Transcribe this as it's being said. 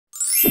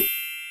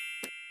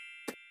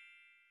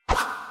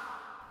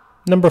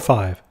Number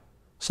 5.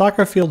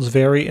 Soccer fields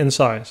vary in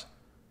size.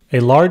 A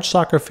large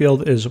soccer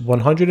field is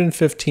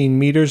 115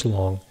 meters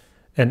long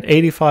and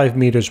 85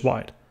 meters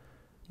wide.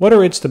 What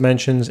are its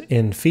dimensions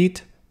in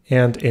feet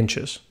and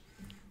inches?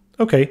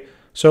 Okay,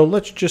 so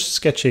let's just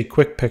sketch a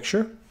quick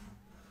picture.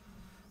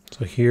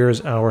 So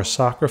here's our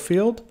soccer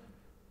field.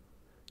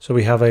 So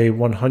we have a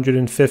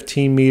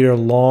 115 meter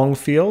long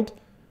field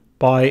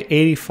by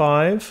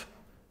 85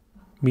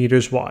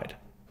 meters wide.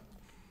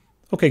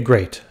 Okay,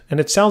 great. And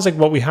it sounds like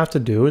what we have to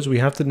do is we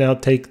have to now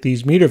take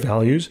these meter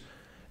values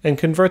and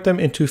convert them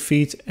into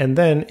feet and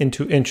then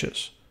into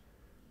inches.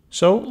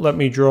 So let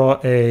me draw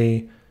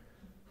a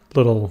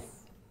little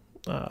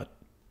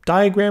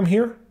diagram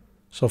here.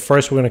 So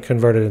first we're going to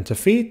convert it into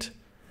feet,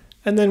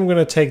 and then we're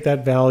going to take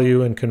that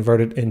value and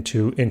convert it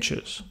into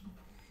inches.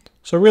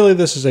 So really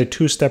this is a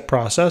two-step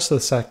process, the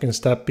second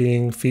step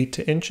being feet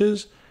to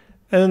inches,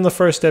 and then the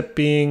first step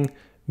being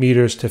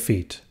meters to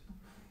feet.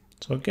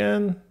 So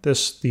again,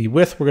 the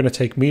width, we're going to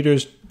take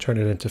meters, turn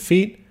it into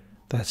feet.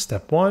 That's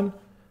step 1.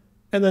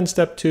 And then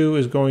step 2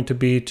 is going to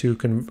be to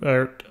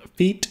convert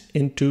feet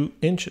into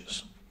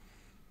inches.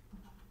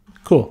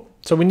 Cool.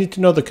 So we need to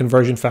know the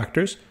conversion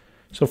factors.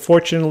 So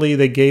fortunately,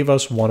 they gave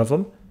us one of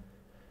them.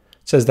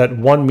 It says that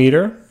 1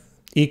 meter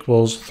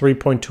equals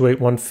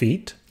 3.281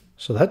 feet.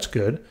 So that's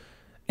good.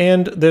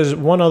 And there's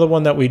one other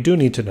one that we do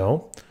need to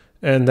know,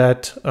 and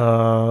that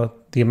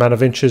the amount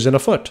of inches in a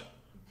foot,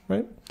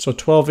 right? So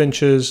 12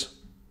 inches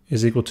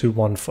is equal to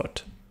 1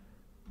 foot.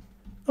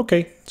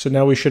 Okay, so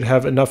now we should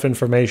have enough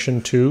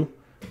information to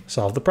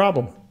solve the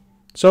problem.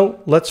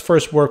 So let's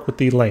first work with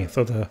the length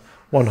of the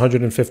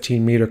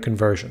 115 meter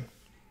conversion.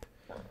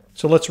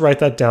 So let's write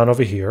that down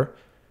over here.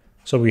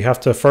 So we have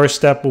to, first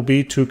step will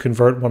be to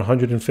convert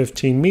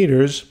 115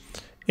 meters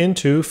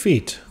into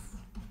feet.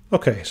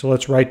 Okay, so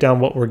let's write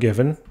down what we're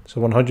given. So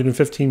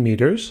 115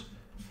 meters,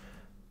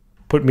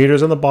 put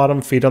meters on the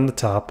bottom, feet on the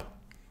top.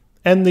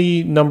 And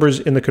the numbers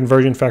in the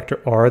conversion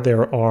factor are,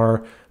 there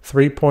are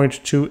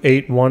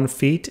 3.281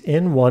 feet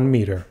in 1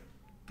 meter.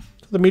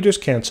 So the meters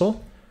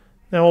cancel.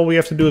 Now all we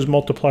have to do is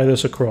multiply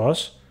this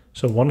across.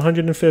 So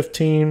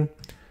 115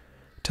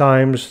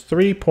 times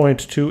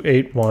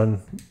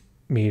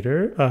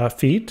 3.281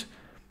 feet.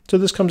 So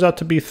this comes out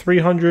to be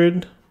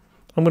 300,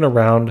 I'm going to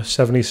round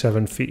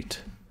 77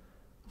 feet.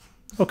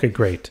 Okay,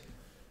 great.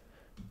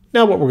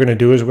 Now what we're going to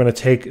do is we're going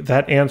to take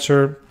that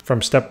answer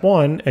from step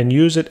 1 and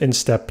use it in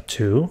step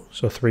 2,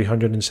 so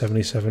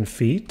 377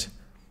 feet.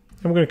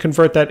 And we're going to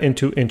convert that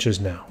into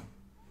inches now.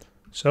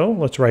 So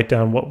let's write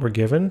down what we're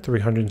given,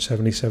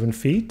 377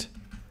 feet,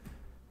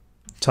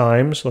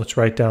 times, let's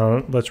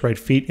write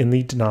feet in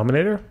the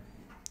denominator,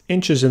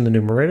 inches in the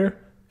numerator,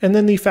 and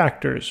then the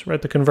factors,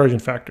 right, the conversion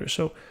factors.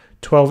 So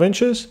 12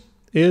 inches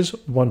is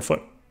 1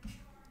 foot.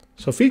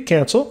 So feet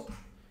cancel,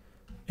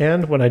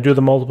 and when I do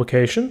the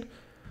multiplication,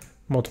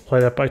 multiply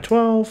that by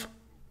 12,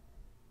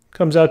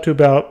 comes out to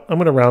about, I'm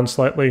going to round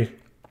slightly,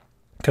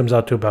 comes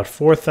out to about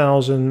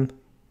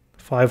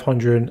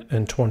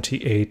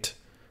 4,528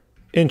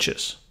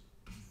 inches.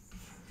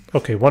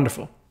 Okay,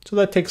 wonderful. So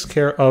that takes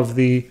care of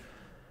the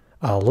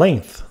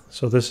length.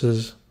 So this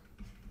is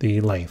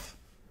the length.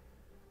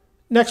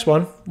 Next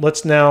one,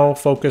 let's now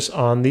focus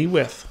on the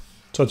width.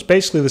 So it's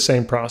basically the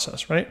same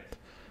process, right?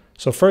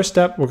 So first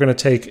step, we're going to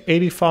take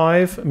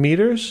 85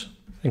 meters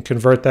and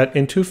convert that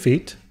into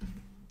feet.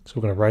 So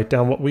we're going to write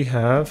down what we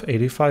have,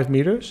 85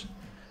 meters,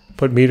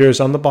 put meters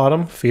on the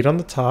bottom, feet on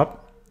the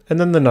top, and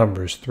then the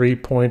numbers,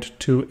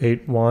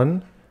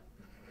 3.281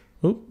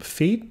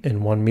 feet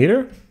in 1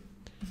 meter.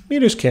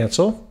 Meters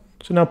cancel.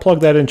 So now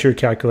plug that into your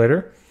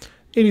calculator.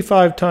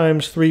 85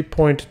 times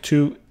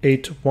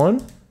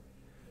 3.281.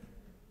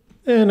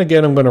 And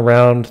again, I'm going to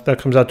round. That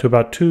comes out to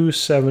about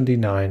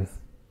 279.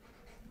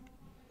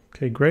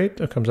 Okay, great.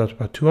 That comes out to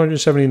about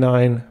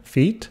 279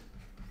 feet.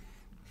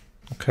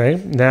 Okay,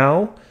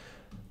 now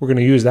we're going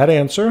to use that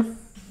answer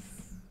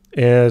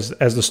as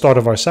the start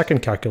of our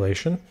second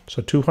calculation.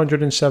 So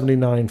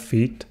 279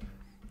 feet,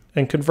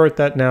 and convert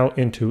that now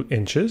into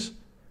inches.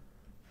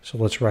 So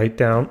let's write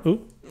down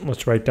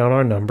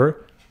our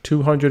number,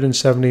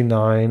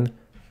 279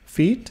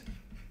 feet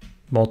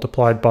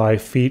multiplied by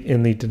feet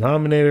in the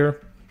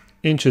denominator,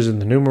 inches in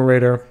the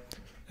numerator,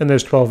 and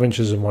there's 12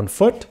 inches in 1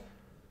 foot.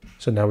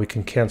 So now we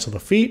can cancel the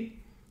feet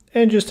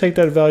and just take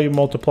that value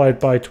multiplied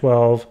by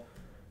 12,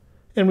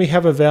 and we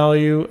have a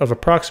value of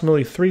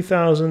approximately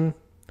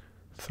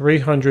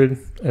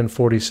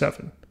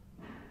 3,347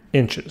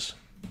 inches.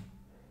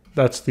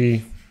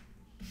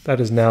 That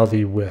is now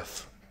the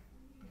width.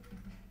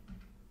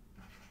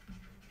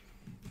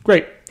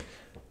 Great.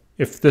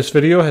 If this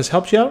video has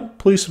helped you out,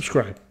 please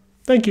subscribe.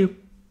 Thank you.